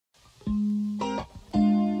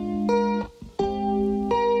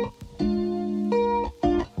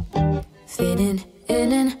fitting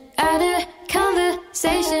in and out of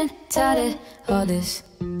conversation, tired of all this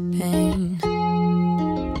pain.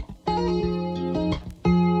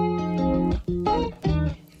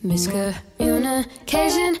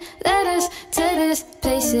 Miscommunication led us to this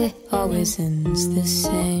place, it always ends the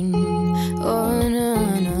same. Oh no,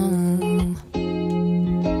 no.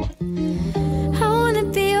 I wanna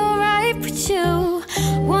be alright with you,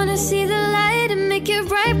 wanna see the light and make it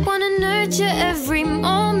right, wanna nurture every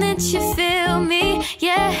moment you feel me,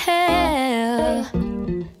 yeah.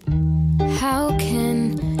 How can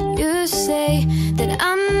you say that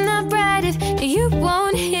I'm not right if you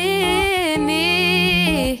won't hear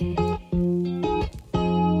me?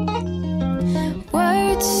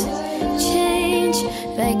 Words change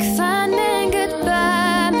like fine and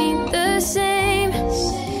goodbye mean the same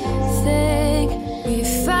thing. We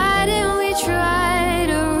fight and we try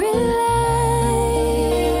to realize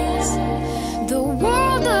the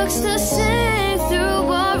world looks the same through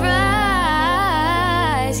our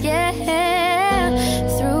eyes, yeah.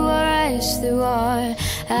 Through our eyes, through our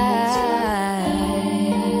eyes.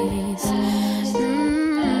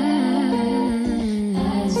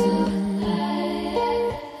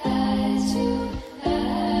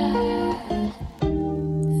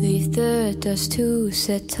 Leave the dust to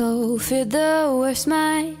settle, fear the worst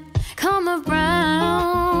might come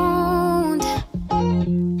around.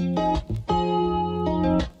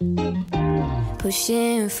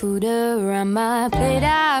 Pushing food around my plate,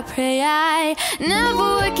 I pray I never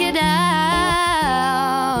work it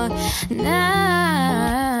out.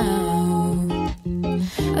 Now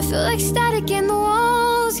I feel like static in the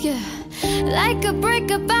walls, yeah, like a brick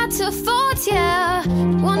about to fall, yeah.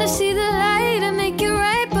 Wanna see the light and make it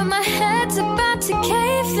right, but my head's about to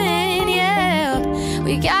cave in, yeah.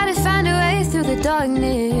 We gotta find a way through the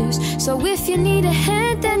darkness, so if you need a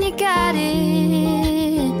hand, then you got it.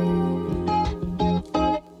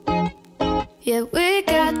 Yeah, we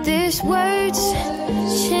got this. Words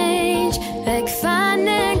change like fine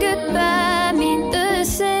and goodbye mean the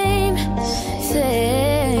same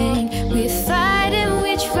thing. We fight and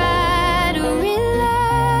we try to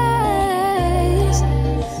realize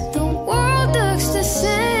the world looks the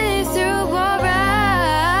same through our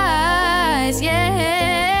eyes,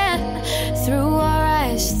 yeah. Through our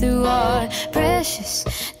eyes, through our precious.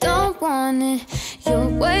 Don't want it, you're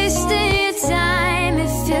wasting your time.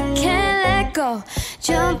 If you can't let go,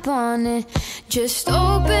 jump on it. Just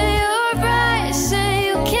open your eyes, say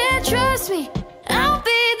you can't trust me. I'll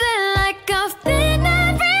be there like I've been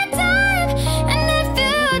every time. And if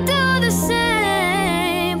you do the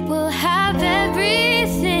same, we'll have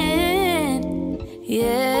everything,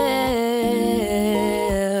 yeah.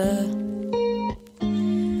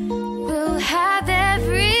 We'll have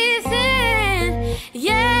everything,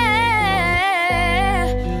 yeah.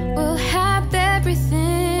 We'll have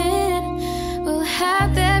everything. We'll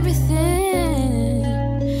have everything.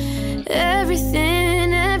 Everything.